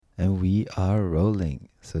And we are rolling.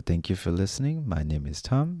 So thank you for listening. My name is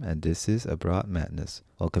Tom, and this is Abroad Madness.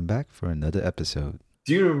 Welcome back for another episode.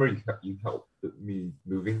 Do you remember you helped me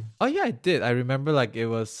moving? Oh yeah, I did. I remember like it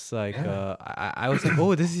was like Yeah. I was like,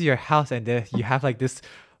 oh, this is your house, and then you have like this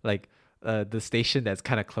like the station that's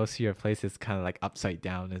kind of close to your place is kind of like upside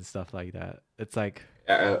down and stuff like that. It's like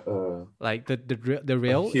the A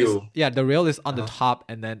rail is hill. the rail is on the Uh-huh. top,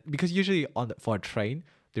 and then because usually for a train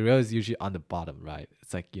the rail is usually on the bottom, right?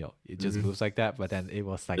 It's like it just Mm-hmm. moves like that, but then it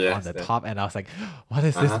was like on Yes. the That. top, and I was like, what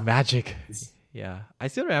is this Uh-huh. magic? It's, Yeah, I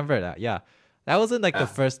still remember that. Yeah, that wasn't like the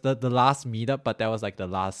uh, first the last meetup, but that was like the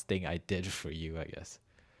last thing I did for you, I guess.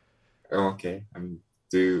 okay.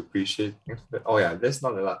 Do appreciate that. Oh yeah, there's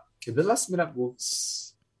not a lot. Okay, the last meetup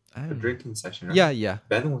was I a don't know. drinking session, right? Yeah.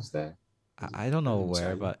 Ben was there. Was it I don't know Ben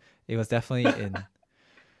where, inside? but it was definitely it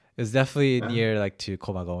was definitely Uh-huh. near like to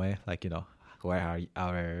Komagome, like where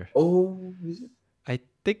our Oh, is it? I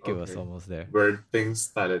think it was Okay. almost there. Where things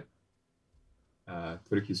started.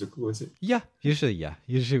 Torikizuku, was it? Yeah,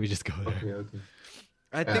 usually we just go there. Okay.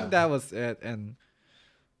 I think that was it, and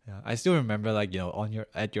yeah, I still remember like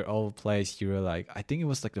at your old place, you were like, I think it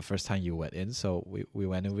was like the first time you went in, so we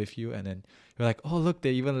went in with you, and then you're like, oh look,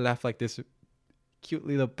 they even left like this cute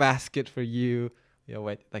little basket for you,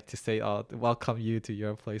 like to say, oh, welcome you to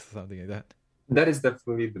your place or something like that. That is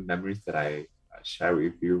definitely the memories that I share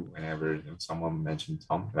with you whenever someone mentioned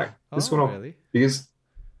Tom. Like this Oh one of really? because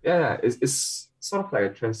it's sort of like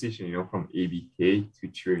a transition, from ABK to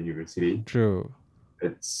Chiu University. True.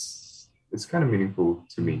 It's kind of meaningful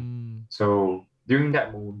to me. Mm, So during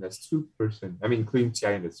that moment, there's two person. I mean, including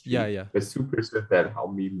Chia in the yeah, street. yeah. There's two persons that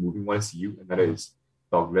helped me moving. One is you, another is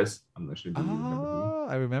Douglas. I'm not sure. Do you remember him? Oh,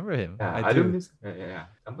 I remember him. Yeah, I I don't do. miss. Yeah.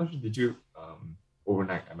 I'm not sure. Did you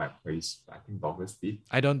overnight at my place? I think Douglas did.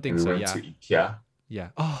 I don't think And we so. went Yeah, to IKEA. yeah.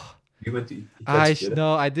 Oh, We went to IKEA together.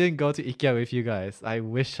 no, I didn't go to IKEA with you guys. I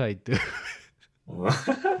wish I do.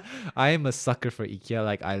 I am a sucker for IKEA.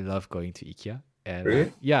 Like I love going to IKEA. And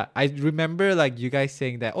Really? yeah, I remember like you guys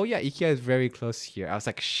saying that, oh yeah, IKEA is very close here. I was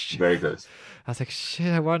like, shit. Very close. I was like, shit,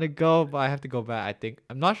 I want to go, but I have to go back. I think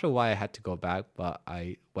I'm not sure why I had to go back, but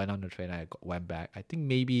I went on the train. Went back. I think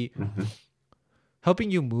maybe Mhm. helping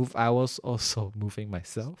you move. I was also moving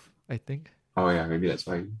myself, I think. Oh yeah, maybe that's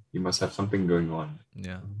why you must have something going on.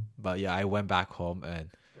 Yeah, but yeah, I went back home, and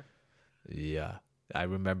yeah, I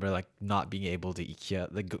remember like not being able to IKEA,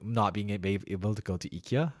 like not being able to go to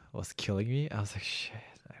IKEA was killing me. I was like, shit,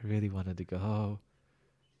 I really wanted to go.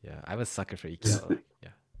 Yeah, I'm a sucker for Is, IKEA. Like,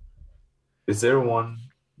 yeah. is there one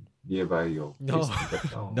nearby your No,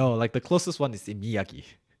 place? Oh, no, like the closest one is in Miyagi.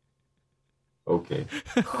 okay.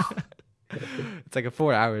 It's like a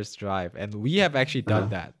 4 hours drive, and we have actually done Uh-huh.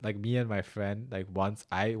 that. Like me and my friend, like once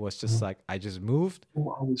I was just like I just moved.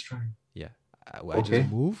 Oh, I was trying. Yeah, I Okay.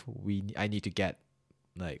 just moved. I need to get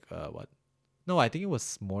like what? No, I think it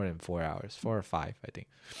was more than 4 hours, 4 or 5, I think.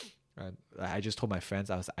 And I just told my friends,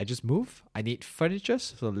 I just moved. I need furniture,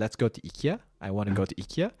 so let's go to IKEA. I want to go to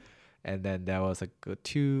IKEA. And then there was like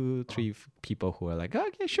two, three people who were like, oh,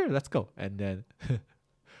 okay, sure, let's go. And then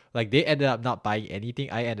like they ended up not buying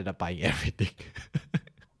anything. I ended up buying everything.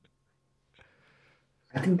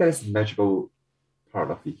 I think that is the magical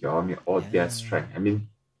part of IKEA. I mean, all their strength. I mean,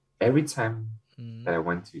 every time Mm, that I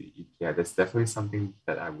went to IKEA, there's definitely something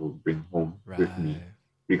that I will bring home with me, right.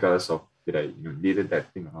 regardless of did I needed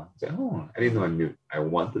that thing or not. Say, oh, I didn't know I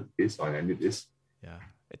wanted this or I need this. Yeah.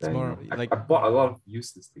 It's Then more like I bought a lot of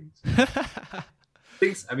useless things.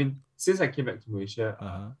 Things. I mean, since I came back to Malaysia,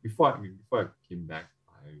 Uh-huh. before I came back,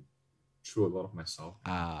 I threw a lot of myself.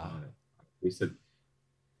 Ah. Wasted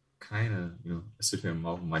kind of a certain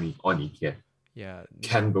amount of money on IKEA. Yeah.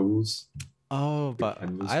 Candles, Oh, the but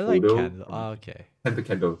candles I like photo. candle. Oh, okay.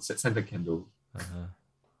 Scented candle. Uh-huh.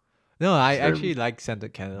 No, I It's very actually like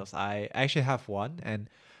scented candles. I actually have one, and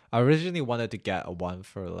I originally wanted to get a one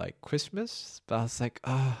for like Christmas, but I was like,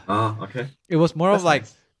 Okay. it was more That's of like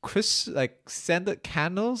nice. like scented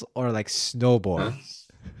candles or like snowboard. Huh?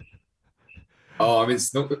 Oh, I mean,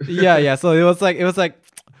 snow. Yeah. So it was like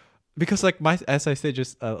because like as I said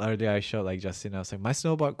just earlier, I showed like Justin. I was like, my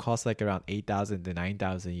snowboard costs like around 8,000 to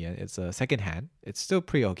 9,000 yen. It's a second hand. It's still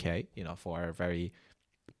pretty okay, for a very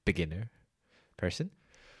beginner person.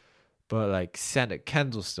 But like scented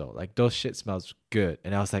candles still, like those shit smells good.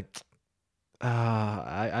 And I was like,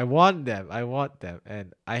 I want them. I want them.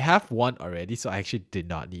 And I have one already, so I actually did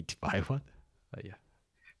not need to buy one. But yeah.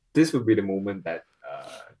 This would be the moment that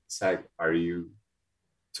decide are you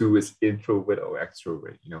towards introvert or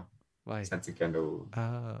extrovert? Why? Scented candle.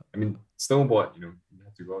 Uh, I mean, snowboard. You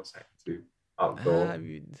have to go outside to outdoor. I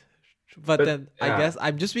mean, But But, then I yeah. guess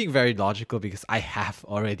I'm just being very logical because I have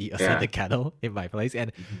already a Yeah. Santa kettle in my place,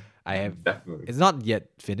 and I have Definitely. it's not yet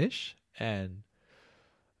finished. And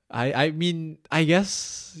I mean, I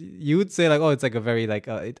guess you would say like, oh, it's like a very like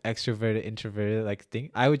extroverted, introverted like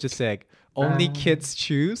thing. I would just say like only kids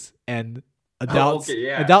choose and adults okay,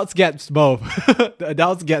 yeah. adults gets both. The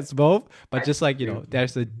adults gets both, but I just like feel-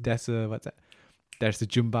 there's a what's that? There's a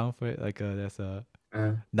jumbang for it, like there's a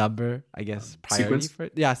number, I guess, priority sequence? for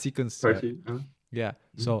it. Yeah, sequence. Party, Yeah.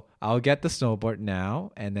 So I'll get the snowboard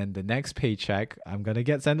now, and then the next paycheck, I'm gonna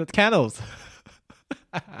get scented candles.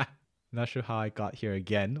 Not sure how I got here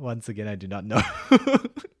again. Once again, I do not know.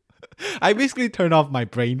 I basically turned off my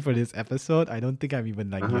brain for this episode. I don't think I'm even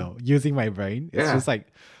like using my brain. It's Yeah. just like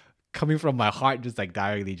coming from my heart, just like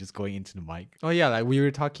directly just going into the mic. Oh yeah, like we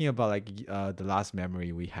were talking about like the last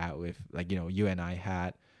memory we had with like you and I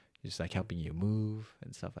had, just like helping you move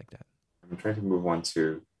and stuff like that. I'm trying to move on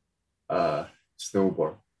to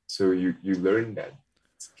snowboard. So you learned that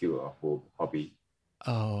skill or hobby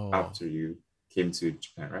Oh after you came to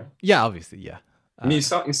Japan, right? yeah, obviously yeah. And you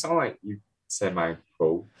sound like you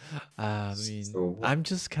semi-pro. I mean, So I'm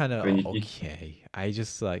just kind of I mean, okay. I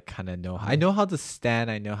just like kind of know. I know how to stand.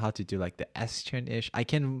 I know how to do like the S turn ish. I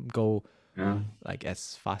can go yeah. like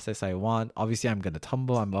as fast as I want. Obviously, I'm gonna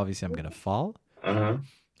tumble. I'm gonna fall. Uh-huh.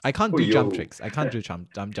 I can't Oh, do jump yo. tricks. I can't do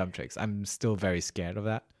jump tricks. I'm still very scared of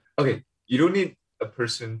that. Okay, you don't need a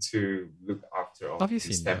person to look after or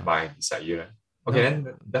Obviously, stand no. by beside you. Right? Okay, No.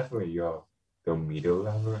 then definitely you're the middle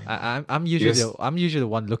level. Right? I'm usually Because- I'm usually the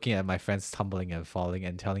one looking at my friends tumbling and falling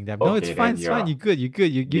and telling them, no, it's Okay, fine, then it's fine. you're You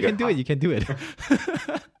good. You middle can do it. half. You can do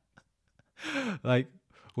it. Like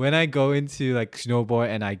when I go into like snowboard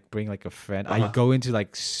and I bring like a friend, I go into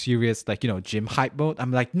like serious like gym hype mode.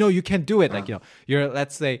 I'm like, no, you can do it. Like you're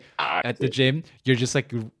let's say at the gym, you're just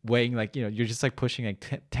like weighing like you're just like pushing like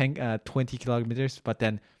 20 kilometers, but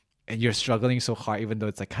then and you're struggling so hard, even though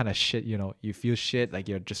it's like kind of shit. You feel shit like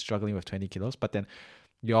you're just struggling with 20 kilos, but then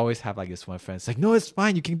you always have like this one friend. It's like, no, it's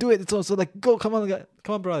fine. You can do it. It's also like, go, come on,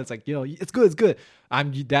 bro. It's like, it's good, it's good.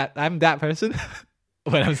 I'm that person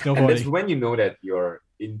when I'm And that's snowboarding. when you know that you're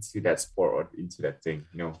into that sport or into that thing.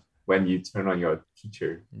 When you turn on your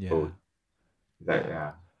teacher mode. It's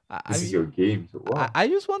like, this is your game. So, wow. I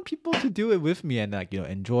just want people to do it with me and like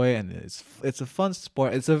enjoy it, and it's a fun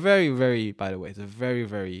sport. It's a very very, by the way, it's a very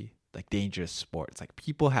very like dangerous sport. It's like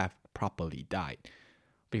people have properly died.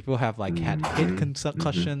 People have like had head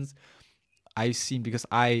concussions. I've seen because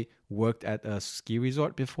I worked at a ski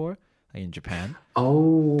resort before, like in Japan.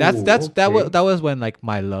 Oh, That was when like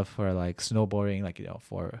my love for like snowboarding, like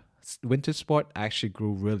for winter sport actually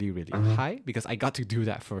grew really really high because I got to do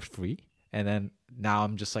that for free. And then now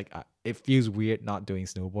I'm just like it feels weird not doing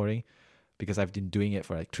snowboarding because I've been doing it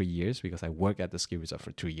for like 3 years because I worked at the ski resort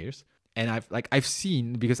for 3 years. And I've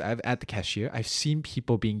seen, because I've at the cashier, I've seen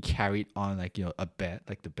people being carried on like a bed,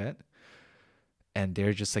 like the bed, and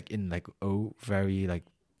they're just like in like very like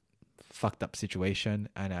fucked up situation.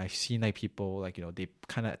 And I've seen like people like they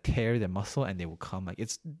kind of tear their muscle and they will come like,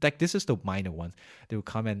 it's like, this is the minor ones. They will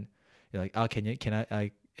come and you're like, oh, can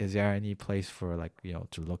I is there any place for like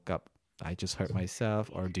to look up, I just hurt myself,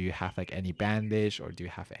 or do you have like any bandage, or do you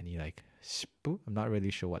have any like spoo? I'm not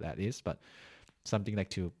really sure what that is, but something like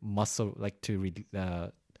to muscle, like to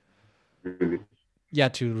really? yeah,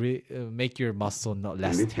 to make your muscle not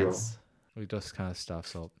less Relieve your- tense with those kind of stuff.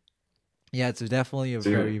 So yeah, it's definitely a So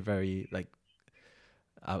you- very very like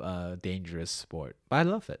dangerous sport, but I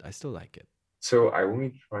love it. I still like it. So I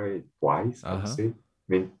only tried twice, I would say. I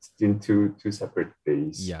mean, in two separate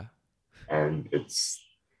days. Yeah. And it's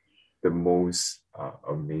the most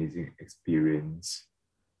amazing experience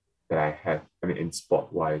that I had. I mean, in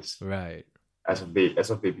sport wise, Right. as of date,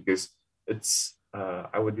 because it's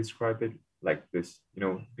I would describe it like this,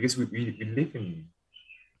 because we live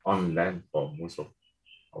on land for most of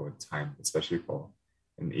our time, especially for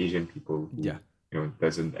an Asian people who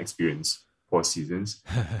doesn't experience 4 seasons.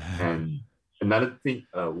 And another thing,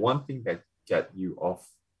 one thing that get you off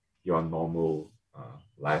your normal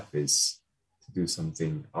life is to do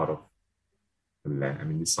something out of the land. I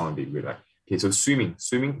mean, this sounds a bit weird. Like, okay, so swimming,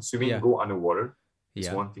 go underwater is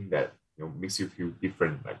one thing that makes you feel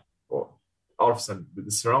different. Like, or all of a sudden,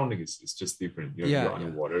 the surrounding is just different. You're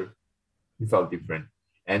underwater, you felt different.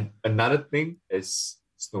 And another thing is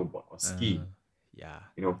snowboard or ski.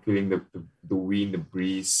 Feeling the wind, the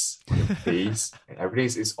breeze on your face, and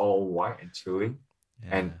everything is all white and chilling.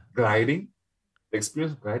 And gliding, the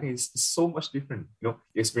experience of gliding is so much different. You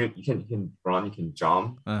experience, you can run, you can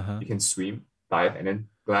jump, you can swim, dive, and then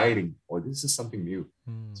gliding. Oh, this is something new.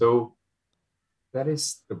 So that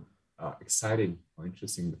is the exciting or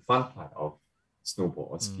interesting, the fun part of snowboard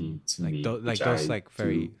or skiing to like me, like which those I like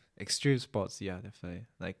very do. extreme sports. Yeah, definitely.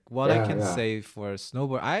 Like what I Yeah, can yeah. say for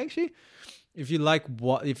snowboard, I actually, if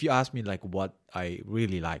you ask me like what I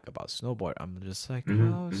really like about snowboard, I'm just like,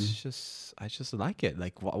 Mm-hmm, oh, mm-hmm, I just like it.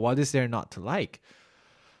 Like what is there not to like?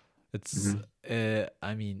 It's mm-hmm.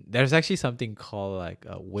 I mean, there's actually something called like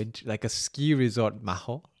a winter, like a ski resort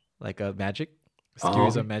maho, like a magic ski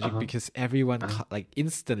resort Okay. magic, Uh-huh. because everyone Uh-huh. like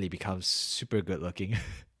instantly becomes super good looking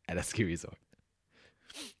at a ski resort,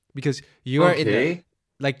 because you are in the, Okay.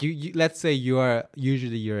 like you let's say you're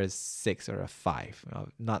a 6 or a 5,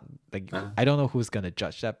 not like, Uh, I don't know who's gonna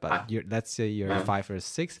judge that, but uh, let's say you're a uh, 5 or a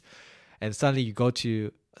 6, and suddenly you go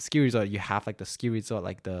to a ski resort, you have like the ski resort,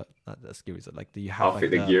 like the, not the ski resort, like you have like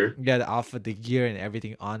outfit, the gear. the outfit, the gear and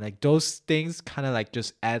everything on, like those things kind of like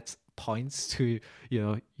just adds points to,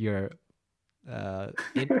 your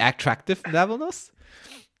attractive levelness.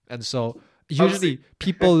 And so Obviously, usually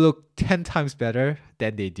people look 10 times better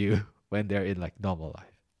than they do when they're in like normal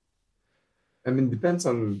life. I mean, depends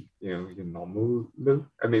on your normal look.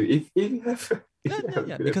 I mean, if you have if you have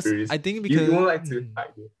Yeah, good because appearance, I think you won't like to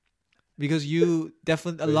hide it. because you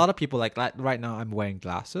definitely, a lot of people like right now I'm wearing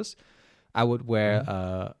glasses. I would wear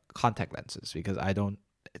contact lenses because I don't,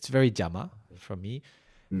 it's very jama for me.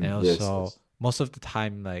 And Yes, also yes. most of the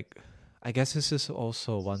time, like, I guess this is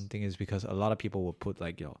also one thing, is because a lot of people will put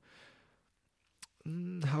like,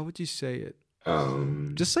 how would you say it?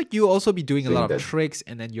 Just like you also be doing a Saying lot of that- tricks,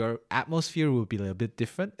 and then your atmosphere will be a little bit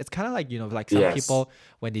different. It's kind of like, like some Yes. people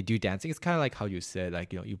when they do dancing, it's kind of like how you said,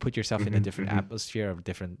 like, you put yourself in a different atmosphere of a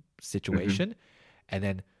different situation, and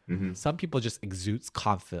then Mhm. some people just exudes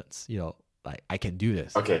confidence, like, I can do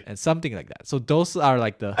this, Okay. and something like that. So those are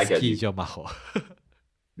like the I get ski you. jomaho.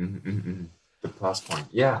 The plus point.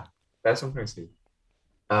 Yeah, that's what I'm trying to say.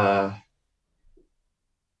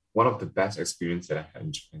 One of the best experience that I had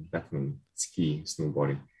in Japan, definitely skiing,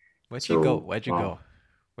 snowboarding. Where'd So, you go? Where'd you wow. go?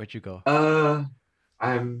 Where'd you go?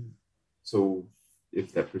 I'm so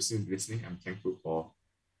if that person is listening, I'm thankful for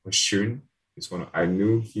Shun. It's I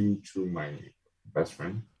knew him through my best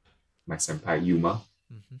friend, my senpai Yuma.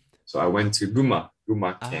 Mhm. So I went to Guma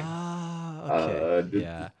Camp. Ah, okay.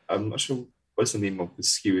 Yeah. I'm not sure what's the name of the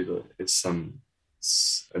ski resort. It's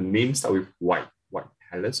a name start with White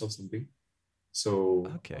Palace or something. So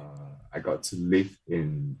Okay. I got to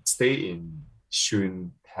stay in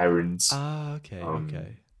Shun parents. Ah, okay.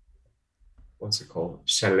 Okay. What's it called?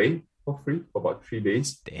 Chalet for free for about 3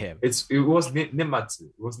 days. Damn. It was Nimatsu.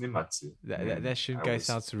 It was Nimatsu. That Shun guy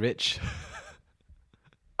sounds rich.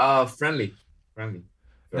 Friendly. No, I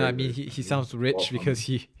Very, mean very he friendly. sounds rich Welcome. because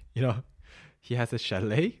he has a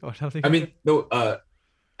chalet or something. I mean, no,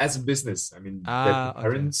 as a business, I mean, Ah, their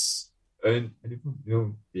parents earn, I don't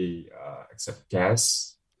know, they accept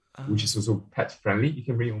guests, which is also pet friendly. You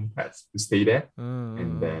can bring your own pets to stay there.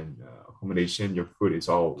 And then accommodation, your food is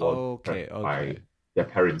all Okay, prepped by okay. their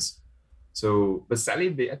parents. So, but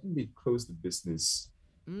sadly, I think they closed the business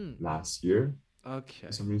last year Okay.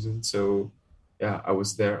 for some reason. So, yeah, I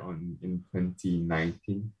was there in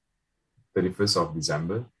 2019, 31st of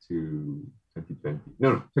December to 2020.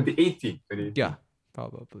 No, 2018. 2018. Yeah,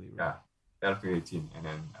 probably. Right. Yeah, end of 2018. And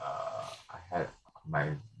then I had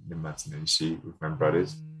my Nimatsu with my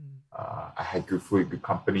brothers. I had good food, good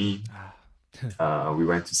company. We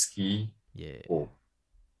went to ski. Yeah. Oh,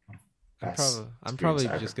 I'm probably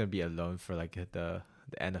just gonna be alone for like the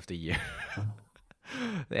end of the year.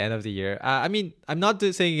 The end of the year. I mean, I'm not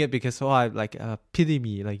saying it because I like pity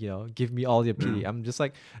me, like give me all your pity. I'm just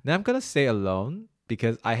like, now I'm gonna stay alone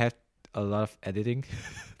because I have a lot of editing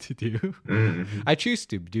to do. I choose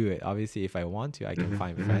to do it. Obviously, if I want to, I can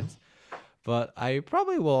find friends. But I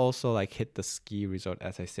probably will also like hit the ski resort,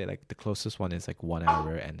 as I said. Like the closest one is like 1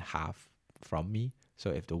 hour and a half from me.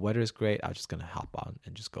 So if the weather is great, I'm just gonna hop on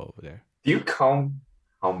and just go over there. Do you count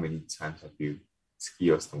how many times have you ski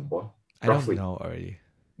or snowboard? I Roughly. don't know already.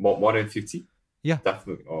 More than 50? Yeah.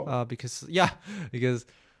 Definitely. Oh. Because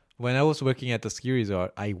when I was working at the ski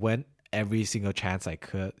resort, I went every single chance I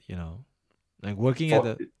could, like working at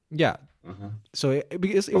the, yeah. So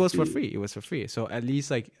because it was for free. So at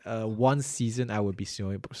least like one season I would be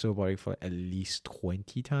snowboarding for at least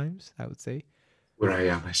 20 times, I would say. Oh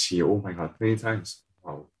my God, 20 times.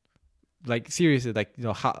 Wow. Like seriously, like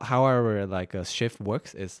however like a shift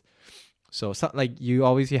works is, so like you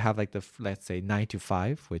obviously have like the, let's say 9 to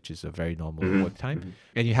 5, which is a very normal work time,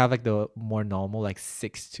 and you have like the more normal like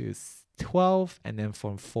 6 to 12, and then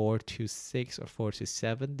from 4 to 6 or 4 to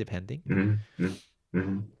 7 depending.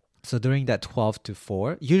 So during that 12 to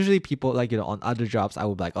 4, usually people like on other jobs I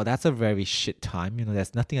would be like, oh, that's a very shit time,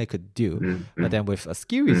 there's nothing I could do. But then with a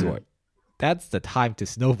ski resort, that's the time to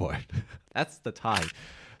snowboard. That's the time.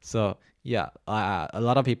 So yeah, a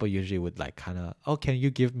lot of people usually would like kind of, oh, can you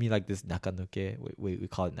give me like this nakanuke? We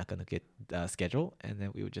call it nakanuke schedule, and then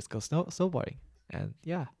we would just go snowboarding. And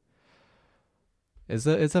yeah, it's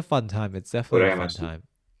a fun time. It's definitely a fun Urayamashi. time.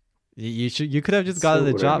 You could have just It's gotten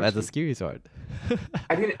so a job at the urayamashi. ski resort.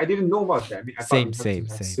 I didn't know about that. I mean, I thought you Same, have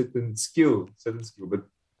to have same. certain skill. But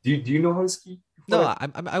do you know how to ski? Before No,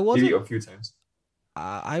 that? I Maybe wasn't. a few times.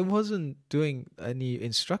 I wasn't doing any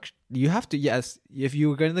instruction. You have to, yes, if you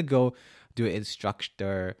were gonna go do an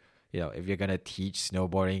instructor, if you're gonna teach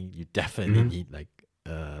snowboarding, you definitely Mhm. need like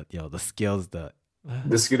the skills, The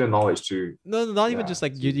skill and knowledge to no, not even yeah, just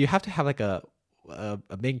like to you have to have like a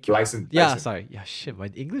main license. Yeah, license. sorry. Yeah, shit, my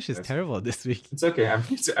English is That's- terrible this week. It's okay. I'm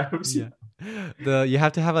used to Yeah. You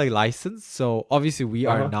have to have like license. So obviously we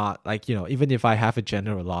are Uh-huh. not like, even if I have a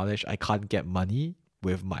general knowledge, I can't get money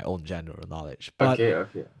with my own general knowledge. But Okay.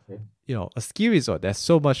 a ski resort, there's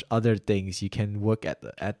so much other things. You can work at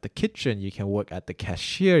the kitchen, you can work at the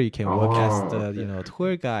cashier, you can work as Oh, the okay.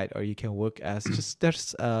 tour guide, or you can work as just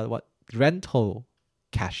there's rental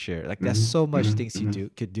cashier. Like there's Mhm, so much mhm, things you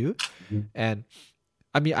mhm. could do. Mhm. And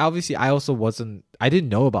I mean, obviously I didn't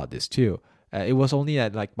know about this too. It was only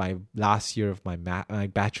at like my last year of my my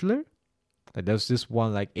bachelor. Like there was this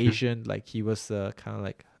one like Asian, like he was kind of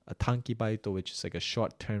like a tanki baito, which is like a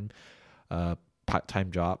short term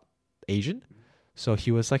part-time job Asian. So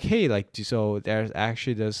he was like, hey, like, so there's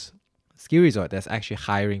actually this ski resort that's actually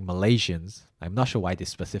hiring Malaysians. I'm not sure why they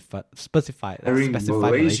specify Hiring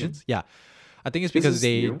Malaysians. Yeah, I think it's This because is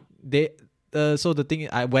they new. so the thing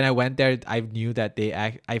when I went there, I knew that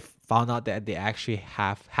I found out that they actually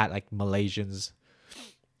have had like Malaysians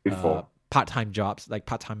Before. part-time jobs, like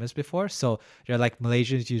part-timers before. So they're like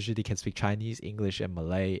Malaysians usually can speak Chinese, English, and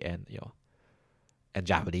Malay, and and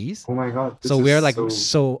Japanese. Oh my god. This So is we're like so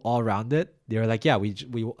so all-rounded. They're like, yeah, we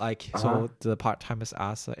like. Uh-huh. So the part-timers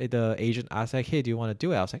asked, the Asian asked like, hey, do you want to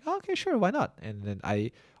do it? I was like, oh, okay, sure, why not? And then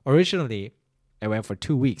I went for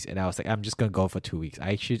 2 weeks, and I was like, I'm just gonna go for 2 weeks.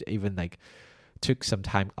 I should even like took some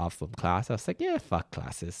time off from class. I was like, yeah, fuck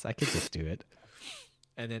classes, I could just do it.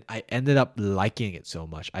 And then I ended up liking it so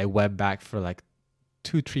much. I went back for like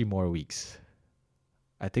 2-3 more weeks.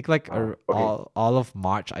 I think like Wow, okay. all of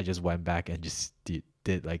March, I just went back and just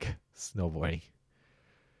did like snowboarding.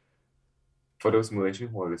 For those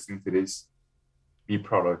Malaysians who are listening to this, be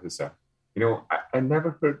proud of yourself. I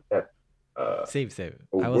never heard that Same. a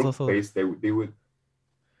I was also workplace they would.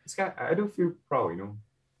 It's kind. I do feel proud.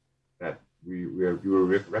 That we were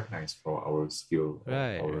recognized for our skill. or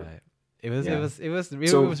right. our- It was Yeah. it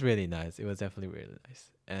was really nice. It was definitely really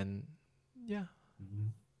nice. And yeah,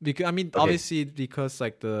 Mhm. because I mean, Okay. obviously, because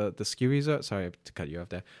like the ski resort. Sorry to cut you off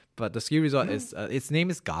there, but the ski resort No. is its name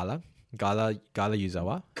is Gala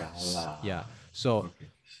Yuzawa. Gala. Yeah. So Okay.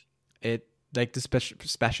 it like the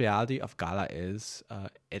speciality of Gala is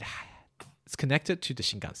it's connected to the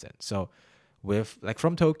Shinkansen. So with like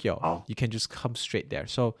from Tokyo, Wow. you can just come straight there.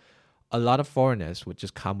 So a lot of foreigners would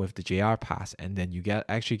just come with the JR pass, and then you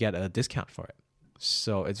actually get a discount for it.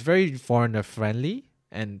 So it's very foreigner friendly,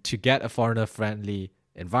 and to get a foreigner friendly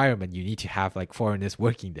environment, you need to have like foreigners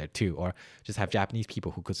working there too, or just have Japanese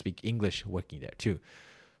people who could speak English working there too.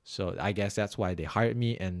 So I guess that's why they hired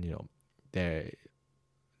me, and they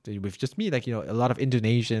with just me, like a lot of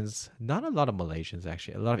Indonesians, not a lot of Malaysians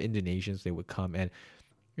actually, a lot of Indonesians, they would come, and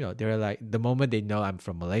they're like, the moment they know I'm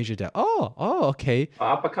from Malaysia, they're okay,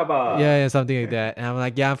 Apa kabar? yeah, something like that. And I'm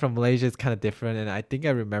like, yeah, I'm from Malaysia, it's kind of different. And I think I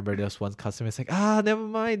remember there was one customer, it's like, never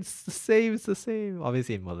mind, it's the same,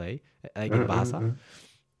 obviously in Malay, like in Bahasa.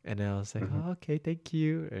 And then I was like, Mhm. okay, thank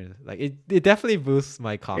you. And like it definitely boosts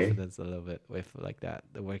my confidence a little bit with like that,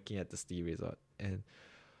 the working at the ski resort. And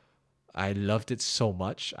I loved it so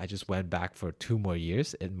much. I just went back for 2 more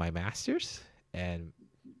years in my master's, and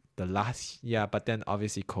but then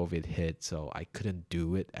obviously COVID hit, so I couldn't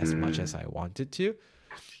do it as much as I wanted to.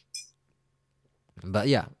 But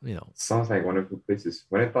yeah, Sounds like wonderful places.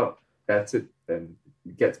 When I thought that's it, then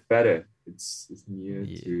it gets better. It's near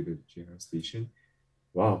Yeah. to the JR station.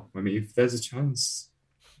 Wow. I mean, if there's a chance,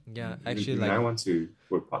 yeah, I actually, like I want to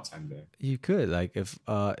work part time there. you could like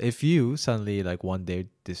if you suddenly like one day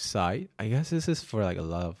decide, I guess this is for like a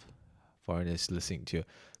lot of foreigners listening to.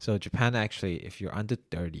 So Japan, actually, if you're under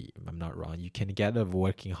 30, if I'm not wrong, you can get a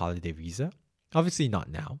working holiday visa. Obviously not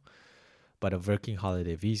now, but a working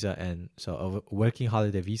holiday visa. And so a working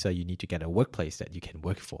holiday visa, you need to get a workplace that you can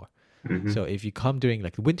work for. Mhm. So if you come during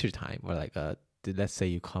like winter time, or like let's say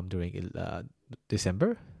you come during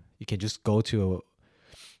December, you can just go to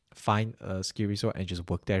find a ski resort and just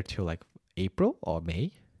work there till like April or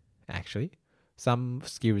May, actually. Some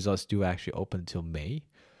ski resorts do actually open till May.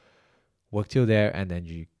 Work till there, and then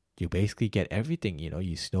you basically get everything. You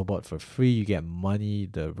snowboard for free. You get money,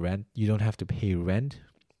 the rent. You don't have to pay rent.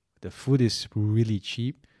 The food is really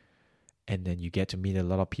cheap, and then you get to meet a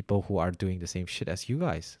lot of people who are doing the same shit as you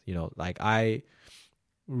guys. Like I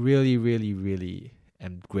really, really, really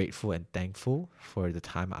am grateful and thankful for the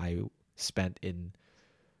time I spent in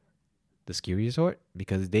the ski resort,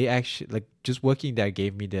 because they actually just working there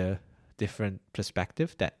gave me the different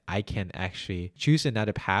perspective that I can actually choose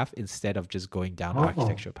another path instead of just going down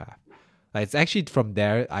architecture path. Like it's actually from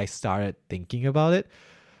there I started thinking about it.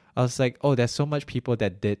 I was like, oh, there's so much people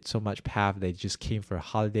that did so much path. They just came for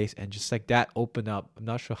holidays, and just like that opened up. I'm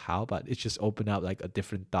not sure how, but it just opened up like a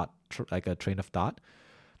different thought, like a train of thought.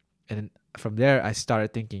 And from there, I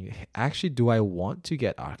started thinking, actually, do I want to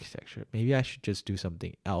get architecture? Maybe I should just do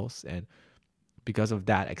something else. And because of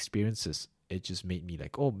that experiences, it just made me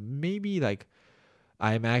like, oh, maybe like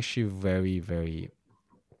I'm actually very, very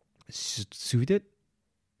suited.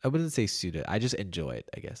 I wouldn't say suited. I just enjoy it,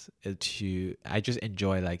 I guess. I just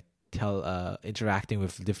enjoy like interacting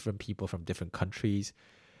with different people from different countries,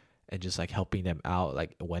 and just like helping them out,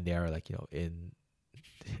 like when they're like in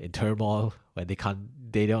turmoil, when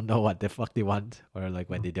they don't know what the fuck they want, or like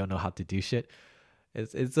when they don't know how to do shit.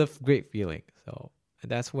 It's a great feeling. So, and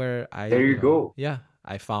that's where There you go. Yeah,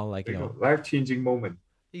 I found like life-changing moment.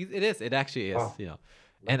 It is. It actually is. Wow.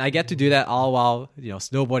 And I get to do that all while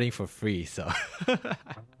snowboarding for free. So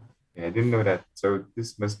yeah, I didn't know that. So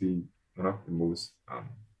this must be one of the most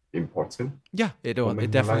important. Yeah, it moment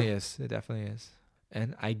in definitely life. is. It definitely is.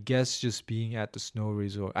 And I guess just being at the snow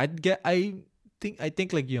resort, I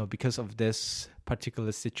think like because of this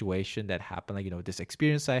particular situation that happened, like this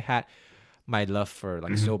experience I had, my love for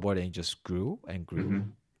like snowboarding just grew and grew.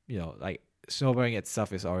 Like snowboarding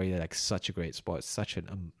itself is already like such a great sport, such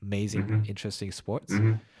an amazing, interesting sport.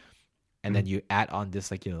 And then you add on this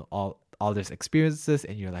like all these experiences,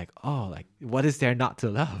 and you're like, oh, like what is there not to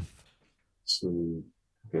love? So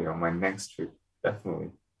okay, on my next trip, definitely.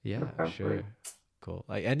 Yeah, Look out for sure. it. Cool.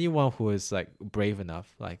 Like anyone who is like brave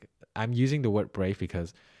enough, like I'm using the word brave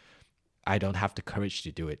because I don't have the courage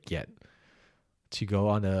to do it yet. To go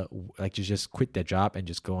on to just quit their job and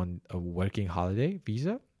just go on a working holiday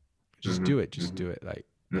visa, just do it. Just do it. Like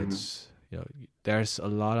it's there's a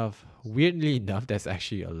lot of, weirdly enough, there's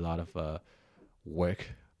actually a lot of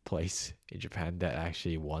workplace in Japan that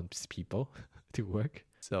actually wants people to work.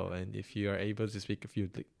 So, and if you are able to speak a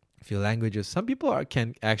few languages, some people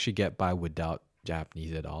can actually get by without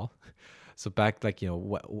Japanese at all. So back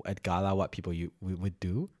what at Gala, what people would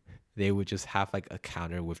do, they would just have like a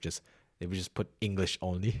counter with they would just put English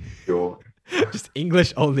only. Sure. Just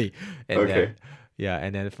English only. And Okay.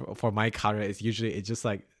 then for my counter, it's just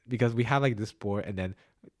like, because we have like this board, and then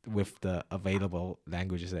with the available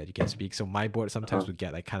languages that you can speak. So my board sometimes would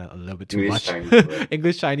get like kind of a little bit too English, much. Chinese, right?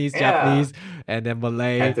 English, Chinese, Yeah. Japanese, and then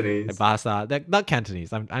Malay, Cantonese. and Bahasa. Not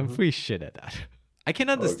Cantonese. I'm pretty shit at that. I can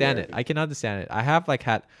understand Okay. it. I can understand it. I have like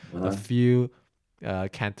had a Uh-huh. few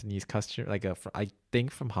Cantonese customer, like I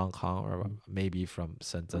think from Hong Kong or maybe from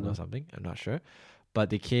Shenzhen or something. I'm not sure, but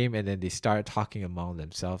they came and then they started talking among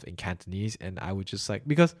themselves in Cantonese, and I would just like,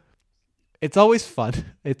 because it's always fun.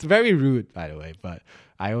 It's very rude, by the way, but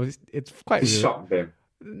it's quite To rude shock them.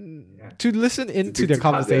 to listen into to their cut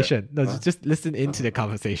their- conversation. No, Huh? just listen into the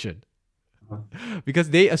conversation, Uh-huh.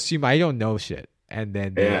 because they assume I don't know shit, and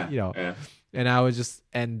then they, Yeah. and I was just,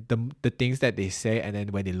 and the things that they say, and then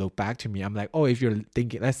when they look back to me, I'm like, oh, if you're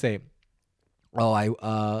thinking, let's say, oh,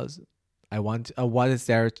 I want, what is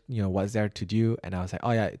there, what's there to do? And I was like,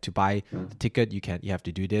 oh yeah, to buy the ticket, you have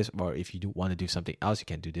to do this, or if you do want to do something else, you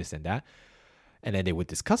can do this and that. And then they would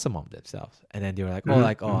discuss among themselves, and then they were like,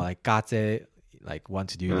 like Kate, like want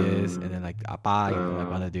to do this, and then like Appa, like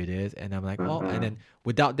want to do this, and I'm like, oh, and then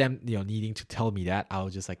without them, needing to tell me that, I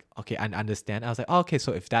was just like, okay, I understand. I was like, oh, okay,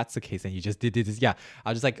 so if that's the case, then you just did this, yeah. I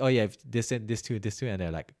was just like, oh yeah, if this and this too, and they're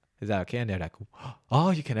like, is that okay? And they're like, oh,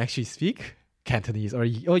 you can actually speak Cantonese, or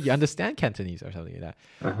you understand Cantonese or something like that.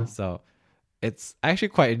 Uh-huh. So it's actually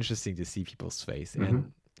quite interesting to see people's face,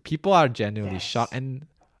 and people are genuinely shocked. And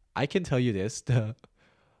I can tell you this: the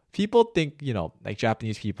people think like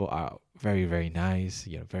Japanese people are very, very nice,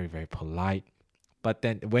 very, very polite. But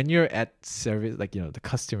then when you're at service, like the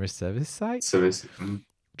customer service side, Service.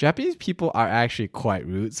 Japanese people are actually quite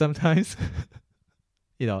rude sometimes.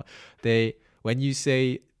 When you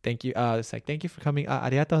say thank you, it's like, thank you for coming. あ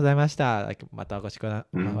りがとうございました. Like またお越しくだ、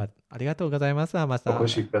ありがとうございます。また。お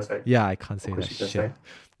越しください. Yeah, I can't say that お越しください. shit.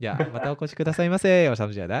 Yeah, またお越しくださいませ or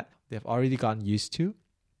something like that. They've already gotten used to,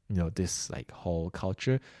 this like whole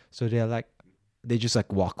culture. So they're like, they just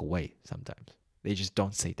like walk away sometimes. They just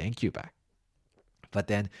don't say thank you back. But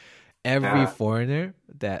then every foreigner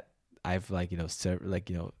that I've like,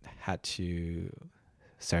 had to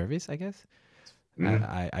service, I guess,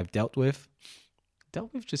 I've dealt with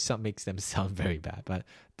just some makes them sound very bad, but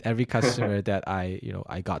every customer that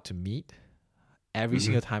I got to meet, every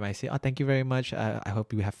single time I say, oh, thank you very much, I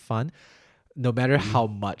hope you have fun, no matter how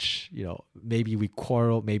much, maybe we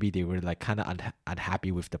quarrel, maybe they were like kind of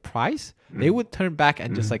unhappy with the price, they would turn back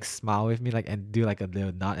and just like smile with me, like, and do like a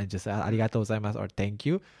little nod and just say arigatou gozaimasu or thank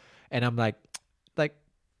you. And I'm like,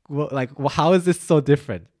 well, how is this so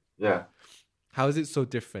different? Yeah. How is it so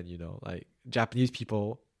different? Like Japanese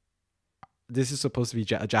people, this is supposed to be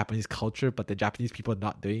a Japanese culture, but the Japanese people are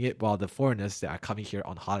not doing it, while the foreigners that are coming here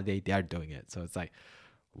on holiday, they are doing it. So it's like,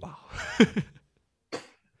 wow.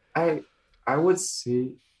 I would say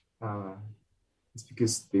it's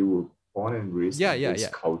because they were born and raised in this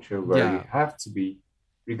culture where you have to be,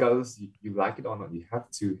 regardless you like it or not, you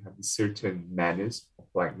have to have a certain manners or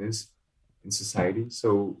politeness in society.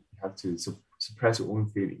 So you have to suppress your own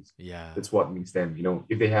feelings. Yeah, that's what makes them,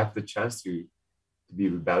 if they have the chance to be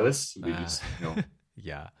rebellious, they just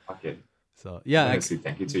yeah. Okay. So yeah, I say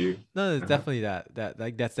thank you to you. No, it's definitely that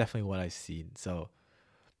like that's definitely what I've seen. So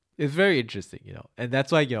it's very interesting, and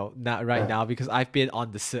that's why not right now, because I've been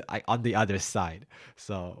on the other side.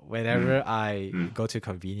 So whenever I go to a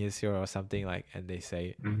convenience store or something, like, and they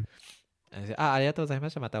say, and I say, arigatou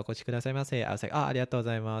gozaimasu, mata okochi kudasaimasu, I was like, arigatou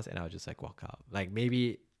gozaimasu, and I would just like walk out. Like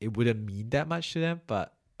maybe it wouldn't mean that much to them,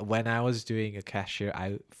 but when I was doing a cashier,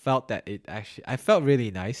 I felt that I felt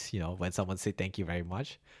really nice, when someone said thank you very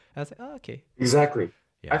much. I was like, oh, okay. Exactly.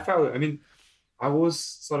 Yeah. I was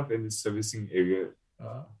sort of in the servicing area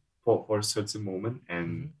for a certain moment,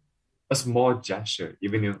 and a small gesture,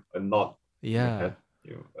 even a nod, a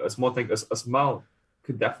small thing, a smile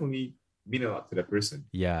could definitely mean a lot to that person.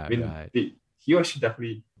 Yeah, right. He or she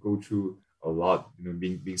definitely go through a lot,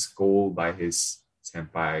 being scolded by his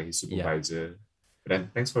senpai, his supervisor. Yeah. But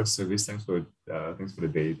then thanks for the service, thanks for the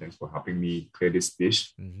day, thanks for helping me clear this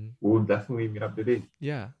dish. We'll definitely meet up today.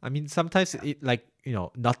 Yeah, sometimes it, like,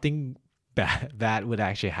 nothing bad would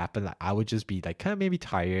actually happen. Like I would just be like kind of maybe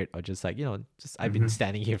tired, or just like I've been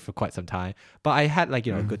standing here for quite some time, but I had like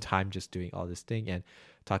a good time just doing all this thing and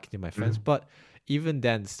talking to my friends. But even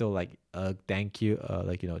then, still like thank you,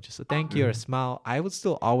 just a thank you or a smile, I would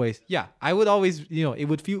still always it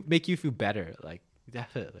would make you feel better, like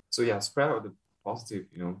definitely. So spread out the positive,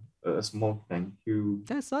 a small thank you.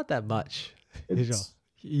 That's not that much.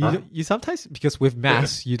 You sometimes, because with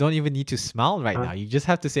masks, you don't even need to smile right now. You just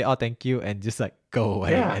have to say, oh, thank you, and just like go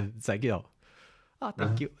away. And it's like, oh,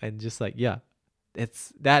 thank you. And just like,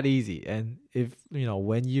 it's that easy. And if,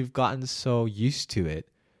 when you've gotten so used to it,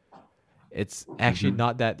 it's actually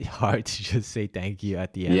not that hard to just say thank you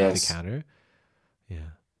at the end of the counter. Yeah.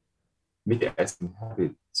 Make it as a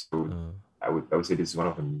habit. So I would say this is one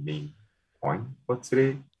of the main point for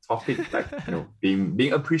today's topic, like,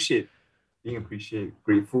 being appreciated,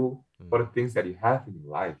 grateful for the things that you have in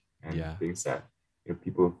your life, and things that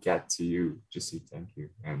people get to you. Just say thank you,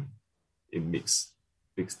 and it makes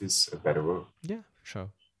this a better world. Yeah, for sure.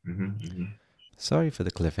 Sorry for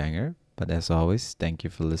the cliffhanger, but as always, thank you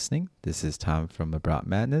for listening. This is Tom from Abroad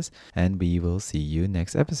Madness, and we will see you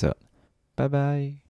next episode. Bye bye.